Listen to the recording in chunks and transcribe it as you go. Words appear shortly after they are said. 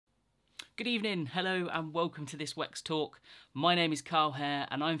Good evening, hello and welcome to this Wex Talk. My name is Carl Hare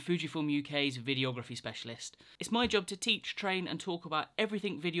and I'm Fujifilm UK's videography specialist. It's my job to teach, train and talk about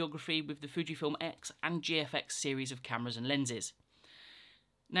everything videography with the Fujifilm X and GFX series of cameras and lenses.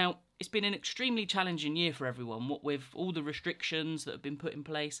 Now, it's been an extremely challenging year for everyone, what with all the restrictions that have been put in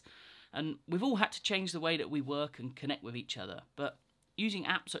place, and we've all had to change the way that we work and connect with each other. But using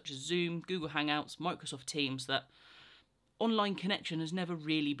apps such as Zoom, Google Hangouts, Microsoft Teams, that online connection has never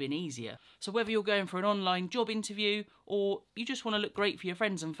really been easier. So whether you're going for an online job interview or you just want to look great for your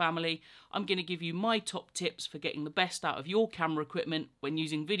friends and family, I'm going to give you my top tips for getting the best out of your camera equipment when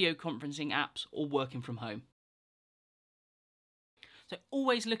using video conferencing apps or working from home. So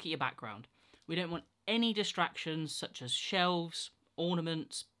always look at your background. We don't want any distractions such as shelves,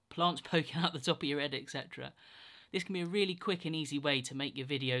 ornaments, plants poking out the top of your head, etc. This can be a really quick and easy way to make your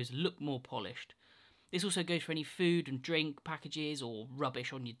videos look more polished. This also goes for any food and drink packages or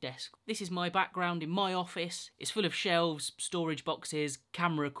rubbish on your desk. This is my background in my office. It's full of shelves, storage boxes,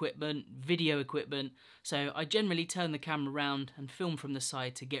 camera equipment, video equipment, so I generally turn the camera around and film from the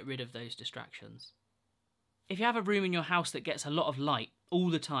side to get rid of those distractions. If you have a room in your house that gets a lot of light all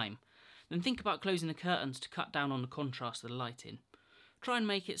the time, then think about closing the curtains to cut down on the contrast of the lighting. Try and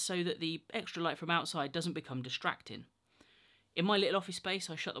make it so that the extra light from outside doesn't become distracting. In my little office space,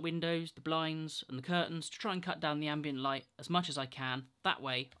 I shut the windows, the blinds and the curtains to try and cut down the ambient light as much as I can. That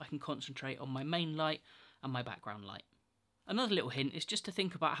way I can concentrate on my main light and my background light. Another little hint is just to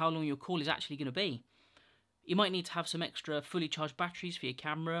think about how long your call is actually going to be. You might need to have some extra fully charged batteries for your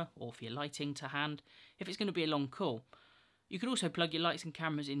camera or for your lighting to hand if it's going to be a long call. You could also plug your lights and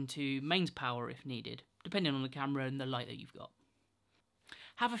cameras into mains power if needed, depending on the camera and the light that you've got.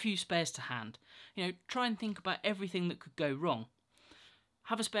 Have a few spares to hand. Try and think about everything that could go wrong.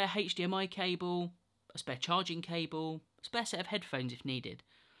 Have a spare HDMI cable, a spare charging cable, a spare set of headphones if needed.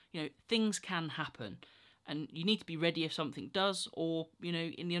 Things can happen and you need to be ready if something does or,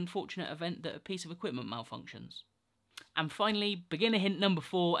 in the unfortunate event that a piece of equipment malfunctions. And finally, beginner hint number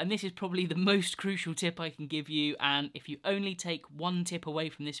 4, and this is probably the most crucial tip I can give you, and if you only take one tip away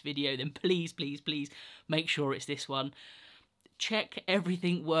from this video, then please, please, please make sure it's this one. Check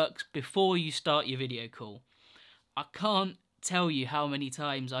everything works before you start your video call. I can't tell you how many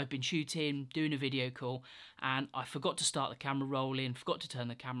times I've been shooting, doing a video call, and I forgot to start the camera rolling, forgot to turn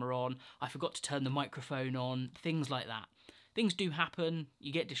the camera on, I forgot to turn the microphone on, things like that. Things do happen,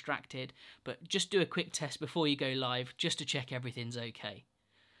 you get distracted, but just do a quick test before you go live just to check everything's okay.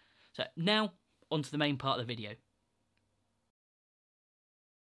 So now, on to the main part of the video.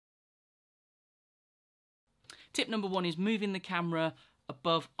 Tip number 1 is moving the camera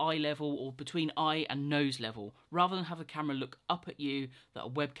above eye level or between eye and nose level, rather than have the camera look up at you that a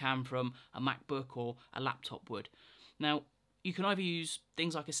webcam from a MacBook or a laptop would. Now, you can either use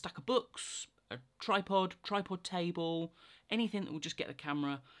things like a stack of books, a tripod table, anything that will just get the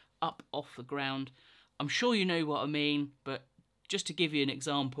camera up off the ground. I'm sure you know what I mean, but just to give you an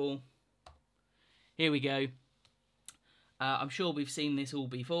example, here we go. I'm sure we've seen this all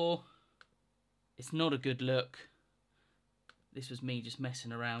before. It's not a good look. This was me just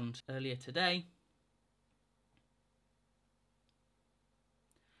messing around earlier today.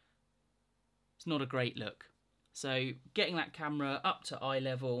 It's not a great look. So getting that camera up to eye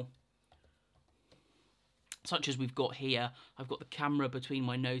level, such as we've got here, I've got the camera between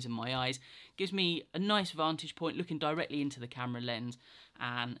my nose and my eyes, gives me a nice vantage point looking directly into the camera lens,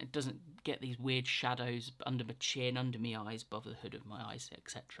 and it doesn't get these weird shadows under my chin, under my eyes, above the hood of my eyes,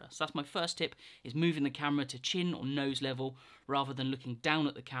 etc. So that's my first tip, is moving the camera to chin or nose level rather than looking down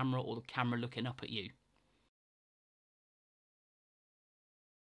at the camera or the camera looking up at you.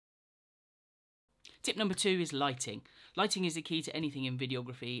 Tip number 2 is lighting. Lighting is the key to anything in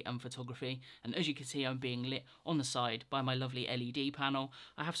videography and photography, and as you can see, I'm being lit on the side by my lovely LED panel.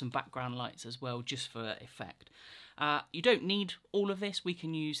 I have some background lights as well, just for effect. You don't need all of this. We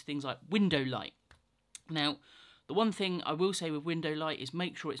can use things like window light. Now, the one thing I will say with window light is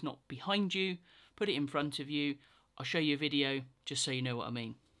make sure it's not behind you, put it in front of you. I'll show you a video just so you know what I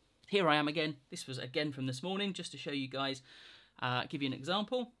mean. Here I am again. This was again from this morning, just to show you guys, give you an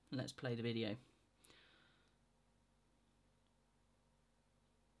example. Let's play the video.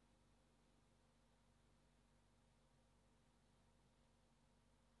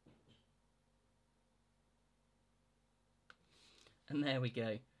 And there we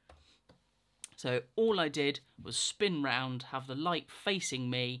go. So all I did was spin round, have the light facing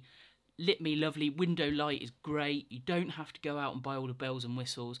me, lit me lovely. Window light is great. You don't have to go out and buy all the bells and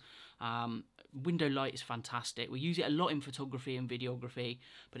whistles. Window light is fantastic. We use it a lot in photography and videography,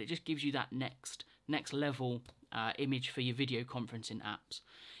 but it just gives you that next level image for your video conferencing apps.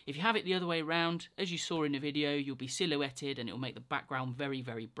 If you have it the other way around, as you saw in the video, you'll be silhouetted and it'll make the background very,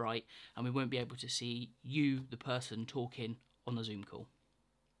 very bright, and we won't be able to see you, the person talking on the Zoom call.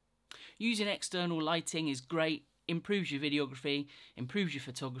 Using external lighting is great, improves your videography, improves your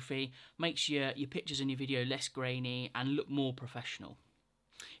photography, makes your pictures and your video less grainy and look more professional.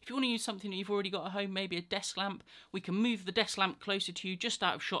 If you want to use something that you've already got at home, maybe a desk lamp, we can move the desk lamp closer to you, just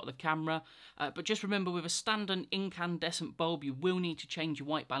out of shot of the camera, but just remember, with a standard incandescent bulb you will need to change your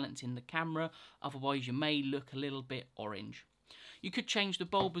white balance in the camera, otherwise you may look a little bit orange. You could change the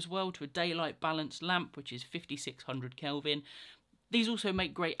bulb as well to a daylight balanced lamp, which is 5600 Kelvin. These also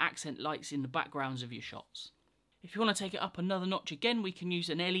make great accent lights in the backgrounds of your shots. If you want to take it up another notch again, we can use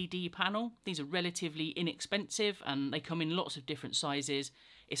an LED panel. These are relatively inexpensive and they come in lots of different sizes.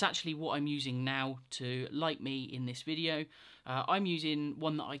 It's actually what I'm using now to light me in this video. I'm using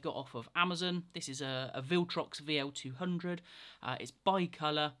one that I got off of Amazon. This is a Viltrox VL200. It's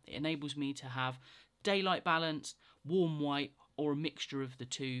bi-colour. It enables me to have daylight balance, warm white, or a mixture of the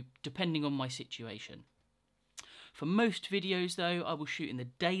two, depending on my situation. For most videos though, I will shoot in the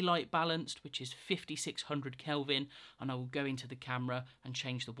daylight balanced, which is 5600 Kelvin, and I will go into the camera and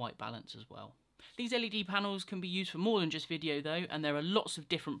change the white balance as well. These LED panels can be used for more than just video though, and there are lots of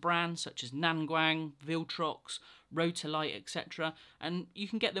different brands such as Nangwang, Viltrox, Rotolight, etc. And you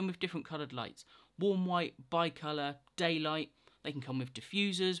can get them with different coloured lights. Warm white, bi-colour, daylight. They can come with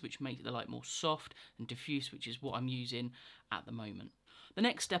diffusers, which make the light more soft, and diffuse, which is what I'm using at the moment. The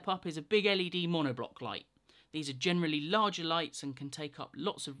next step up is a big LED monoblock light. These are generally larger lights and can take up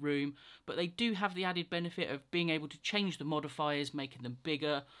lots of room, but they do have the added benefit of being able to change the modifiers, making them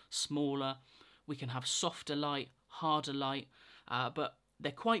bigger, smaller. We can have softer light, harder light, but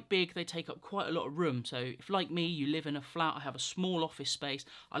they're quite big, they take up quite a lot of room. So if, like me, you live in a flat, I have a small office space,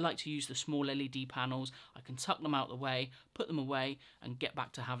 I like to use the small LED panels. I can tuck them out the way, put them away, and get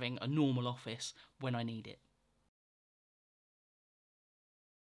back to having a normal office when I need it.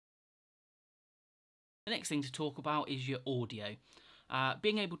 The next thing to talk about is your audio.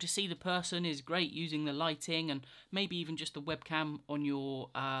 Being able to see the person is great using the lighting and maybe even just the webcam on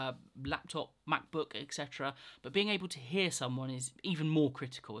your laptop, MacBook, etc. But being able to hear someone is even more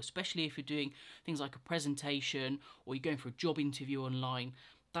critical, especially if you're doing things like a presentation or you're going for a job interview online.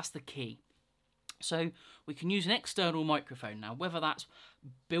 That's the key. So we can use an external microphone now, whether that's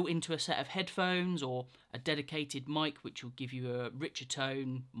built into a set of headphones or a dedicated mic, which will give you a richer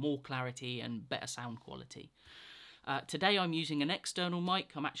tone, more clarity and better sound quality. Today I'm using an external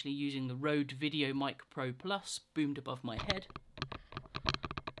mic. I'm actually using the Rode Video Mic Pro Plus, boomed above my head.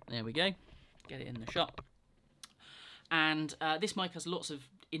 There we go, get it in the shot. And this mic has lots of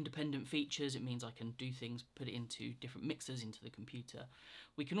independent features. It means I can do things, put it into different mixers into the computer.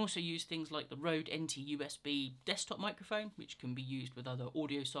 We can also use things like the Rode NT USB desktop microphone, which can be used with other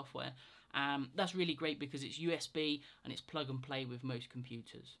audio software. That's really great because it's USB and it's plug and play with most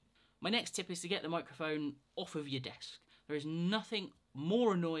computers. My next tip is to get the microphone off of your desk. There is nothing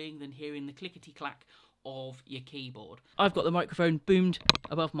more annoying than hearing the clickety-clack of your keyboard. I've got the microphone boomed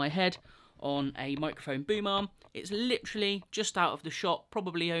above my head on a microphone boom arm. It's literally just out of the shot,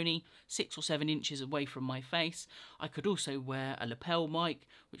 probably only 6 or 7 inches away from my face. I could also wear a lapel mic,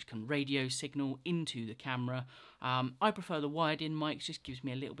 which can radio signal into the camera. I prefer the wired-in mics, just gives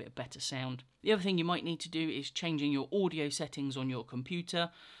me a little bit of better sound. The other thing you might need to do is changing your audio settings on your computer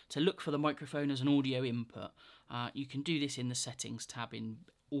to look for the microphone as an audio input. You can do this in the settings tab in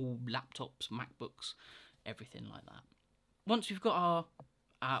all laptops, MacBooks, everything like that. Once we've got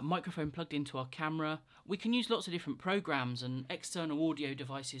our microphone plugged into our camera, we can use lots of different programs and external audio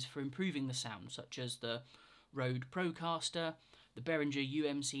devices for improving the sound, such as the Rode Procaster, the Behringer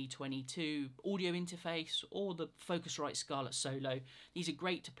UMC22 audio interface, or the Focusrite Scarlett Solo. These are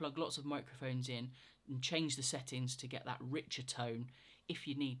great to plug lots of microphones in and change the settings to get that richer tone if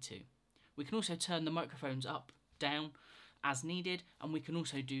you need to. We can also turn the microphones up, down as needed, and we can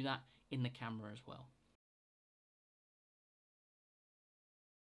also do that in the camera as well.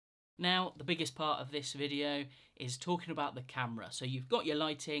 Now, the biggest part of this video is talking about the camera. So you've got your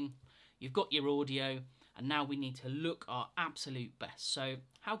lighting, you've got your audio, and now we need to look our absolute best. So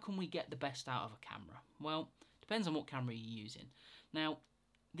how can we get the best out of a camera? Well, depends on what camera you're using. Now,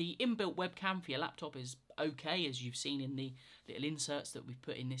 the inbuilt webcam for your laptop is okay, as you've seen in the little inserts that we've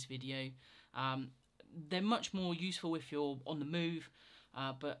put in this video. They're much more useful if you're on the move,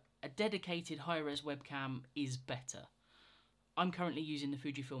 but a dedicated high-res webcam is better. I'm currently using the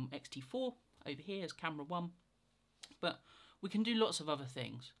Fujifilm X-T4 over here as camera 1, but we can do lots of other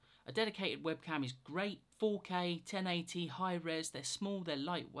things. A dedicated webcam is great, 4K, 1080, high res, they're small, they're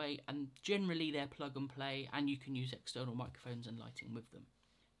lightweight, and generally they're plug and play, and you can use external microphones and lighting with them.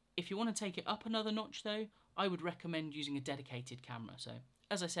 If you want to take it up another notch though, I would recommend using a dedicated camera. So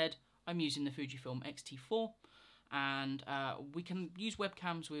as I said, I'm using the Fujifilm X-T4, and we can use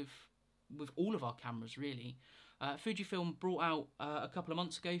webcams with all of our cameras really. Fujifilm brought out a couple of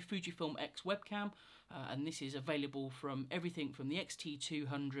months ago Fujifilm X webcam, and this is available from everything from the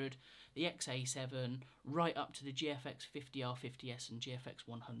X-T200, the X-A7, right up to the GFX 50R 50S and GFX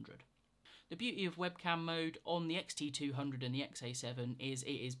 100. The beauty of webcam mode on the X-T200 and the X-A7 is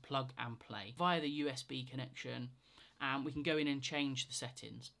it is plug and play via the USB connection, and we can go in and change the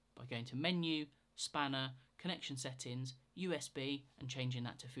settings by going to Menu, Spanner, Connection Settings, USB, and changing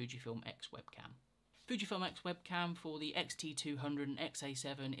that to Fujifilm X webcam. Fujifilm X webcam for the X-T200 and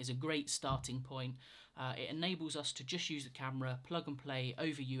X-A7 is a great starting point. It enables us to just use the camera, plug and play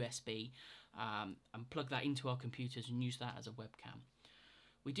over USB, and plug that into our computers and use that as a webcam.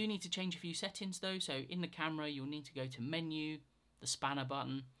 We do need to change a few settings though, so in the camera you'll need to go to Menu, the Spanner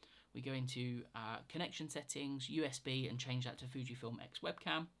button, we go into Connection Settings, USB, and change that to Fujifilm X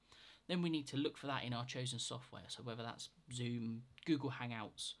webcam. Then we need to look for that in our chosen software, so whether that's Zoom, Google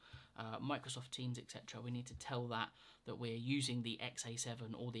Hangouts, Microsoft Teams, etc. We need to tell that we're using the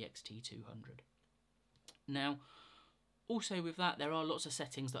X-A7 or the X-T200. Now, also with that, there are lots of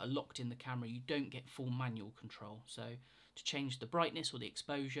settings that are locked in the camera. You don't get full manual control. So to change the brightness or the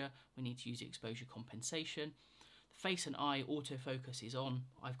exposure, we need to use the exposure compensation. The face and eye autofocus is on.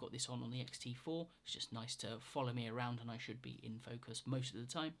 I've got this on the X-T4. It's just nice to follow me around, and I should be in focus most of the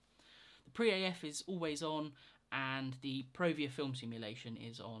time. The pre-AF is always on, and the ProVia film simulation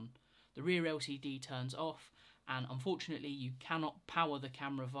is on. The rear LCD turns off, and unfortunately you cannot power the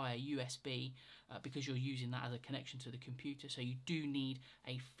camera via USB because you're using that as a connection to the computer, so you do need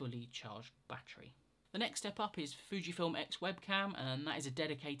a fully charged battery. The next step up is Fujifilm X webcam, and that is a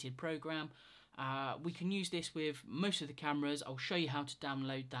dedicated program. We can use this with most of the cameras. I'll show you how to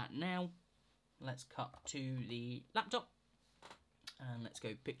download that now. Let's cut to the laptop and let's go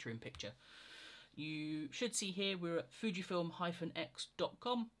picture in picture. You should see here we're at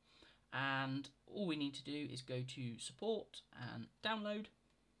fujifilm-x.com, and all we need to do is go to support and download,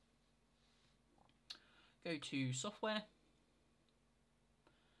 go to software,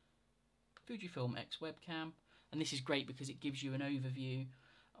 Fujifilm X webcam, and this is great because it gives you an overview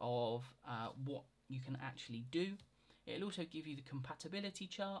of what you can actually do. It'll also give you the compatibility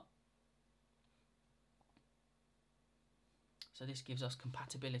chart. So this gives us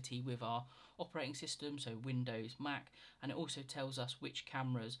compatibility with our operating system, so Windows, Mac, and it also tells us which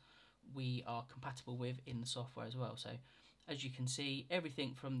cameras we are compatible with in the software as well. So as you can see,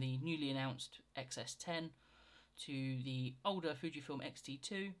 everything from the newly announced XS10 to the older Fujifilm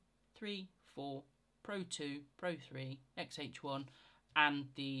X-T2, 3, 4, Pro 2, Pro 3, XH1, and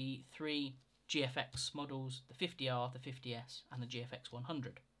the 3 GFX models, the 50R, the 50S, and the GFX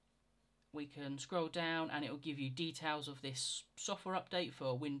 100. We can scroll down and it will give you details of this software update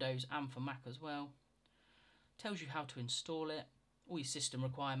for Windows and for Mac as well. Tells you how to install it, all your system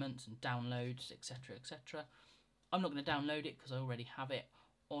requirements and downloads, etc, etc. I'm not going to download it because I already have it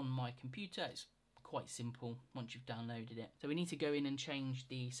on my computer. It's quite simple once you've downloaded it. So we need to go in and change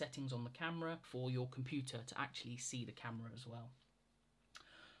the settings on the camera for your computer to actually see the camera as well.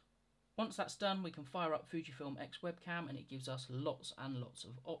 Once that's done, we can fire up Fujifilm X webcam and it gives us lots and lots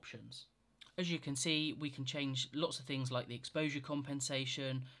of options. As you can see, we can change lots of things like the exposure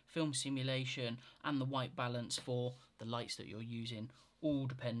compensation, film simulation, and the white balance for the lights that you're using, all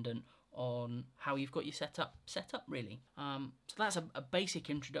dependent on how you've got your setup really. So that's a basic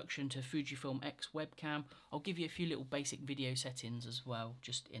introduction to Fujifilm X webcam. I'll give you a few little basic video settings as well,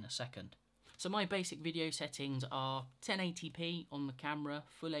 just in a second. So my basic video settings are 1080p on the camera,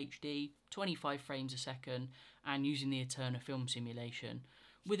 full HD, 25 frames a second, and using the Eterna film simulation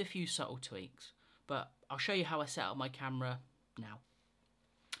with a few subtle tweaks. But I'll show you how I set up my camera now.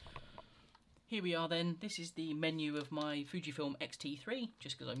 Here we are then. This is the menu of my Fujifilm X-T3,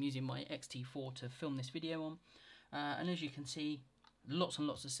 just because I'm using my X-T4 to film this video on. And as you can see, lots and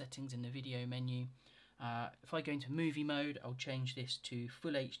lots of settings in the video menu. If I go into movie mode, I'll change this to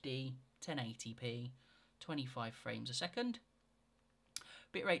full HD, 1080p, 25 frames a second.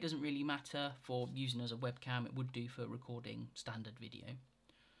 Bitrate doesn't really matter for using as a webcam, it would do for recording standard video.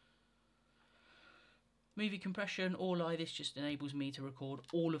 Movie compression, or eye, this just enables me to record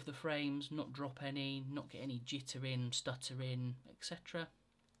all of the frames, not drop any, not get any jittering, stuttering, etc.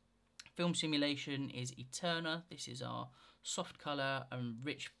 Film simulation is Eterna. This is our soft colour and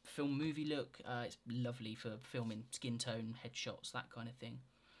rich film movie look. It's lovely for filming skin tone, headshots, that kind of thing.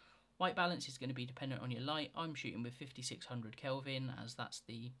 White balance is going to be dependent on your light. I'm shooting with 5600 Kelvin, as that's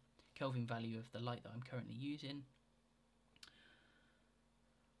the Kelvin value of the light that I'm currently using.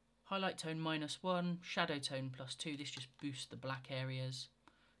 Highlight tone -1, shadow tone +2, this just boosts the black areas.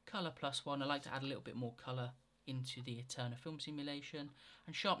 Colour +1, I like to add a little bit more colour into the Eterna film simulation.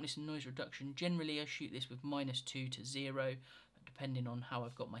 And sharpness and noise reduction, generally I shoot this with -2 to 0, depending on how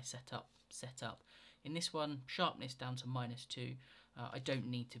I've got my setup set up. In this one, sharpness down to -2. I don't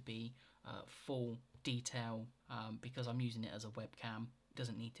need to be full detail because I'm using it as a webcam. It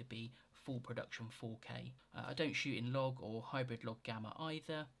doesn't need to be full production 4K. I don't shoot in log or hybrid log gamma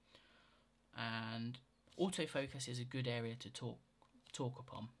either. And autofocus is a good area to talk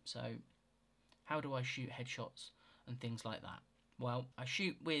upon. So how do I shoot headshots and things like that? Well, I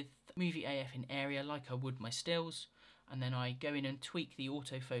shoot with Movie AF in area like I would my stills, and then I go in and tweak the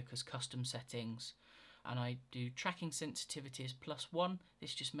autofocus custom settings, and I do tracking sensitivities +1.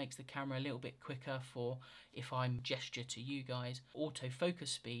 This just makes the camera a little bit quicker for if I'm gesture to you guys. Autofocus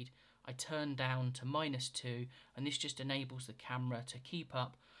speed I turn down to -2, and this just enables the camera to keep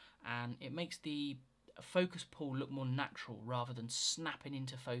up, and it makes the focus pull look more natural rather than snapping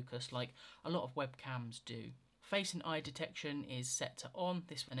into focus like a lot of webcams do. Face and eye detection is set to on.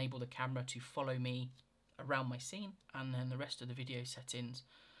 This will enable the camera to follow me around my scene, and then the rest of the video settings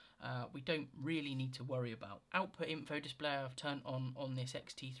we don't really need to worry about. Output info display I've turned on this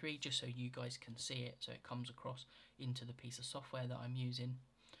X-T3 just so you guys can see it, so it comes across into the piece of software that I'm using.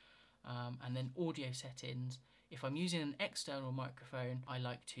 And then audio settings, if I'm using an external microphone, I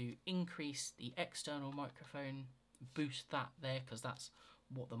like to increase the external microphone, boost that there because that's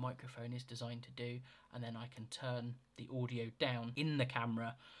what the microphone is designed to do, and then I can turn the audio down in the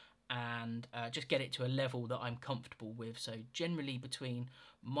camera and just get it to a level that I'm comfortable with. So generally between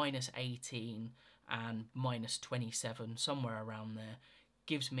 -18 and -27, somewhere around there,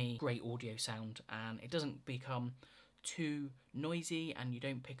 gives me great audio sound, and it doesn't become too noisy and you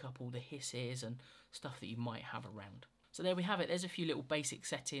don't pick up all the hisses and stuff that you might have around. So there we have it. There's a few little basic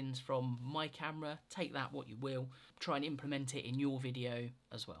settings from my camera. Take that what you will. Try and implement it in your video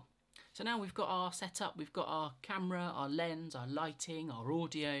as well. So now we've got our setup, we've got our camera, our lens, our lighting, our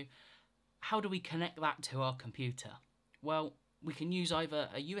audio. How do we connect that to our computer? Well, we can use either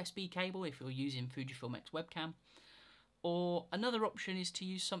a USB cable if you're using Fujifilm X webcam, or another option is to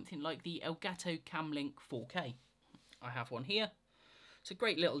use something like the Elgato Camlink 4K. I have one here. It's a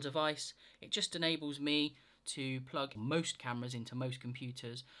great little device. It just enables me to plug most cameras into most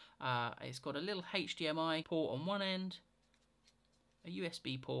computers. It's got a little HDMI port on one end, a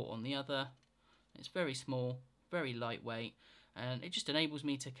USB port on the other. It's very small, very lightweight, and it just enables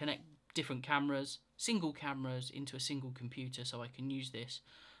me to connect different cameras, single cameras, into a single computer, so I can use this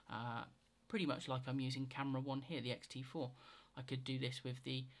pretty much like I'm using camera 1 here, the X-T4. I could do this with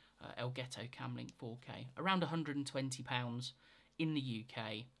the Elgato Camlink 4K. Around £120 in the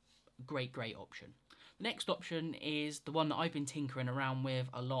UK. Great option. The next option is the one that I've been tinkering around with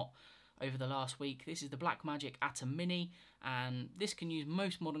a lot over the last week. This is the Blackmagic Atom Mini, and this can use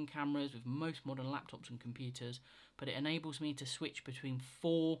most modern cameras with most modern laptops and computers, but it enables me to switch between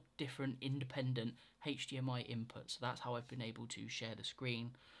 4 different independent HDMI inputs. So that's how I've been able to share the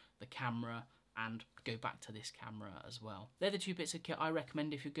screen, the camera, and go back to this camera as well. They're the 2 bits of kit I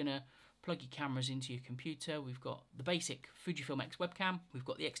recommend if you're going to plug your cameras into your computer. We've got the basic Fujifilm X webcam, we've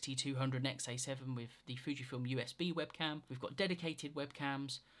got the X-T200 and X-A7 with the Fujifilm USB webcam, we've got dedicated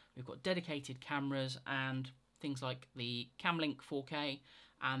webcams, we've got dedicated cameras, and things like the Camlink 4K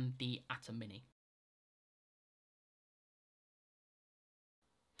and the Atom Mini.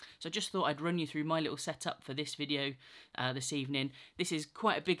 So I just thought I'd run you through my little setup for this video this evening. This is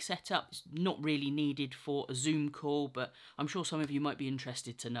quite a big setup. It's not really needed for a Zoom call, but I'm sure some of you might be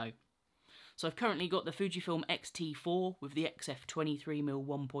interested to know. So I've currently got the Fujifilm X-T4 with the XF23mm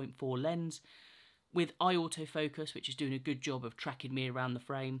 1.4 lens with eye autofocus, which is doing a good job of tracking me around the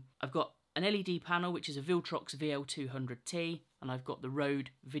frame. I've got an LED panel, which is a Viltrox VL200T, and I've got the Rode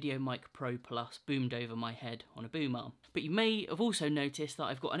VideoMic Pro Plus boomed over my head on a boom arm. But you may have also noticed that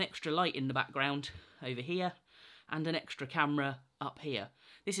I've got an extra light in the background over here and an extra camera up here.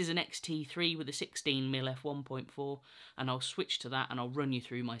 This is an X-T3 with a 16mm f1.4, and I'll switch to that and I'll run you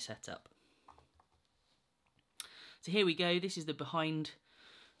through my setup. So here we go, this is the behind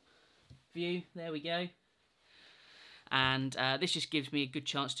view, there we go. And this just gives me a good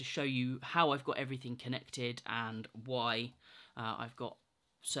chance to show you how I've got everything connected and why I've got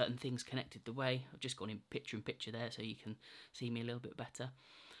certain things connected the way. I've just gone in picture there so you can see me a little bit better.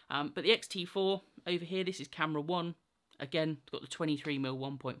 But the X-T4 over here, this is camera 1, Again, it's got the 23mm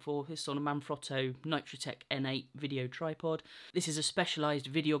 1.4. This is on a Manfrotto Nitrotech N8 video tripod. This is a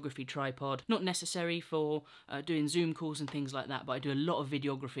specialised videography tripod, not necessary for doing Zoom calls and things like that, but I do a lot of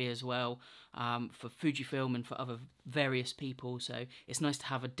videography as well for Fujifilm and for other various people, so it's nice to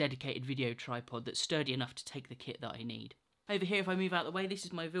have a dedicated video tripod that's sturdy enough to take the kit that I need. Over here, if I move out of the way, this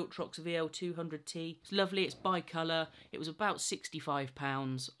is my Viltrox VL200T. It's lovely, it's bi-colour. It was about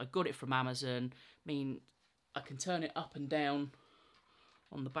 £65. I got it from Amazon. I mean, I can turn it up and down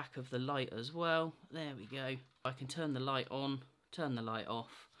on the back of the light as well. There we go. I can turn the light on, turn the light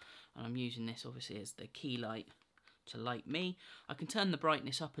off, and I'm using this obviously as the key light to light me. I can turn the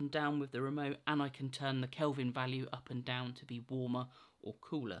brightness up and down with the remote, and I can turn the Kelvin value up and down to be warmer or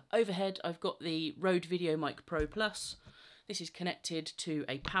cooler. Overhead, I've got the Rode VideoMic Pro Plus. This is connected to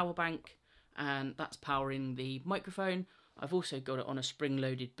a power bank, and that's powering the microphone. I've also got it on a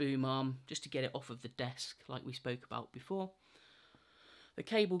spring-loaded boom arm just to get it off of the desk like we spoke about before. The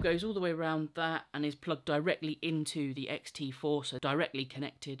cable goes all the way around that and is plugged directly into the XT4, so directly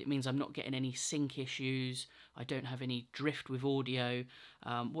connected. It means I'm not getting any sync issues, I don't have any drift with audio.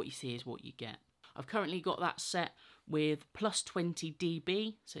 What you see is what you get. I've currently got that set with plus 20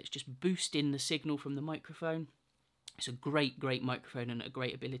 dB, so it's just boosting the signal from the microphone. It's a great microphone and a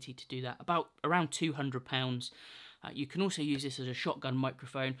great ability to do that. Around £200. You can also use this as a shotgun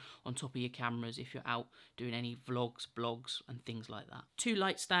microphone on top of your cameras if you're out doing any vlogs, blogs and things like that. Two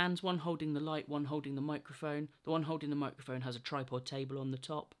light stands, one holding the light, one holding the microphone. The one holding the microphone has a tripod table on the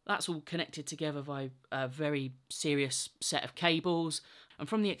top. That's all connected together by a very serious set of cables. And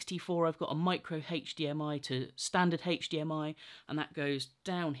from the XT4 I've got a micro HDMI to standard HDMI, and that goes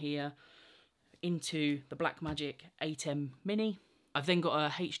down here into the Blackmagic 8M Mini. I've then got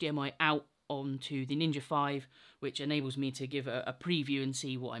a HDMI out onto the Ninja 5, which enables me to give a preview and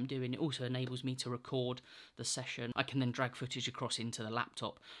see what I'm doing. It also enables me to record the session. I can then drag footage across into the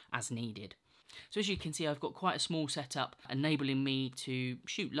laptop as needed. So as you can see, I've got quite a small setup, enabling me to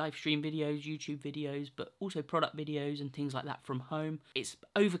shoot live stream videos, YouTube videos, but also product videos and things like that from home. It's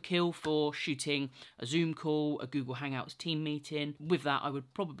overkill for shooting a Zoom call, a Google Hangouts team meeting. With that, I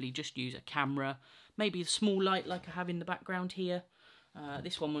would probably just use a camera, maybe a small light like I have in the background here.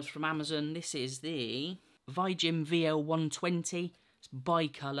 This one was from Amazon. This is the Fujifilm VL120. It's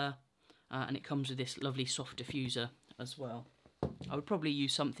bi-colour, and it comes with this lovely soft diffuser as well. I would probably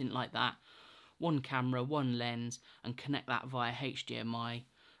use something like that. One camera, one lens, and connect that via HDMI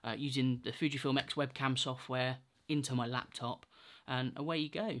using the Fujifilm X webcam software into my laptop, and away you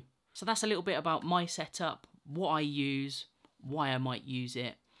go. So that's a little bit about my setup, what I use, why I might use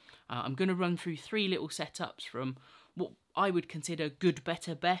it. I'm going to run through three little setups from what I would consider good,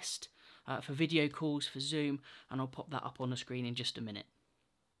 better, best for video calls, for Zoom, and I'll pop that up on the screen in just a minute.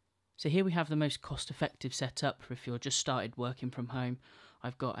 So here we have the most cost-effective setup for if you're just started working from home.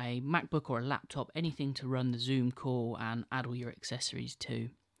 I've got a MacBook or a laptop, anything to run the Zoom call and add all your accessories to.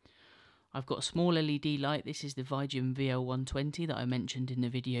 I've got a small LED light. This is the Fujifilm VL120 that I mentioned in the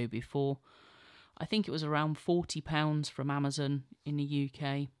video before. I think it was around £40 from Amazon in the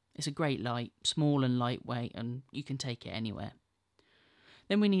UK. It's a great light, small and lightweight, and you can take it anywhere.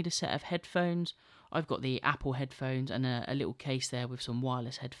 Then we need a set of headphones. I've got the Apple headphones and a little case there with some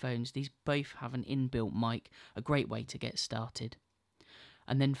wireless headphones. These both have an inbuilt mic, a great way to get started.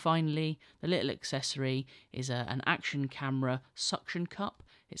 And then finally, the little accessory is an action camera suction cup.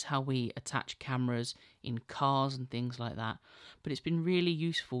 It's how we attach cameras in cars and things like that. But it's been really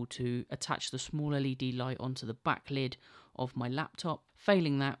useful to attach the small LED light onto the back lid of my laptop.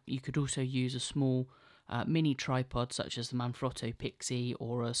 Failing that, you could also use a small mini tripod such as the Manfrotto Pixie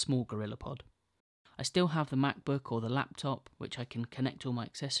or a small GorillaPod. I still have the MacBook or the laptop, which I can connect all my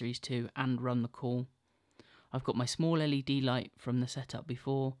accessories to and run the call. I've got my small LED light from the setup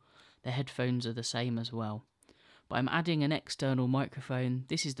before. The headphones are the same as well. But I'm adding an external microphone.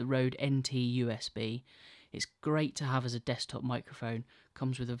 This is the Rode NT USB. It's great to have as a desktop microphone.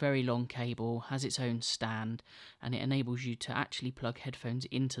 Comes with a very long cable, has its own stand, and it enables you to actually plug headphones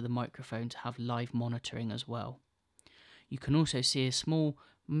into the microphone to have live monitoring as well. You can also see a small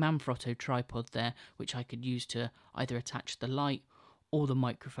Manfrotto tripod there, which I could use to either attach the light or the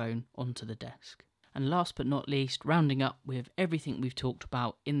microphone onto the desk. And last but not least, rounding up with everything we've talked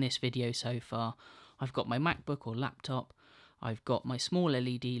about in this video so far, I've got my MacBook or laptop, I've got my small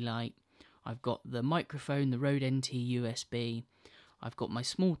LED light, I've got the microphone, the Rode NT USB, I've got my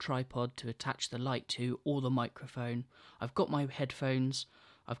small tripod to attach the light to or the microphone, I've got my headphones,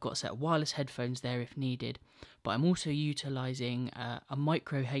 I've got a set of wireless headphones there if needed, but I'm also utilising a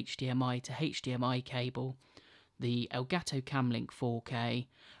micro HDMI to HDMI cable, the Elgato Camlink 4K,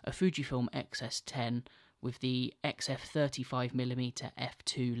 a Fujifilm XS10 with the XF 35mm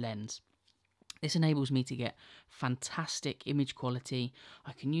f2 lens. This enables me to get fantastic image quality.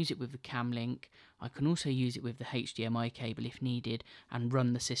 I can use it with the cam link. I can also use it with the HDMI cable if needed and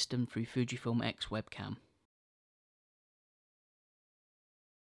run the system through Fujifilm X webcam.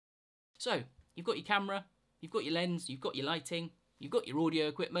 So, you've got your camera, you've got your lens, you've got your lighting, you've got your audio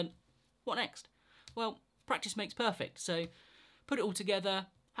equipment. What next? Well, practice makes perfect. So, put it all together,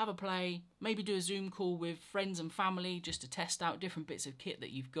 have a play, maybe do a Zoom call with friends and family just to test out different bits of kit that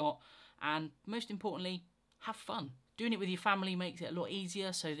you've got. And most importantly, have fun. Doing it with your family makes it a lot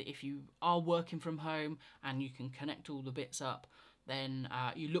easier, so that if you are working from home and you can connect all the bits up, then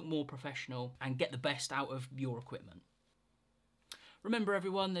you look more professional and get the best out of your equipment. Remember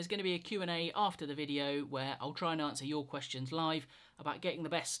everyone, there's going to be a Q&A after the video where I'll try and answer your questions live about getting the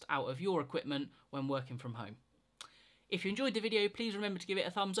best out of your equipment when working from home. If you enjoyed the video, please remember to give it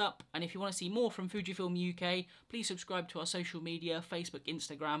a thumbs up, and if you want to see more from Fujifilm UK, please subscribe to our social media, Facebook,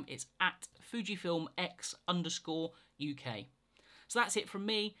 Instagram. It's at FujifilmX_UK. So that's it from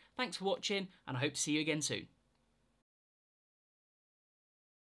me. Thanks for watching, and I hope to see you again soon.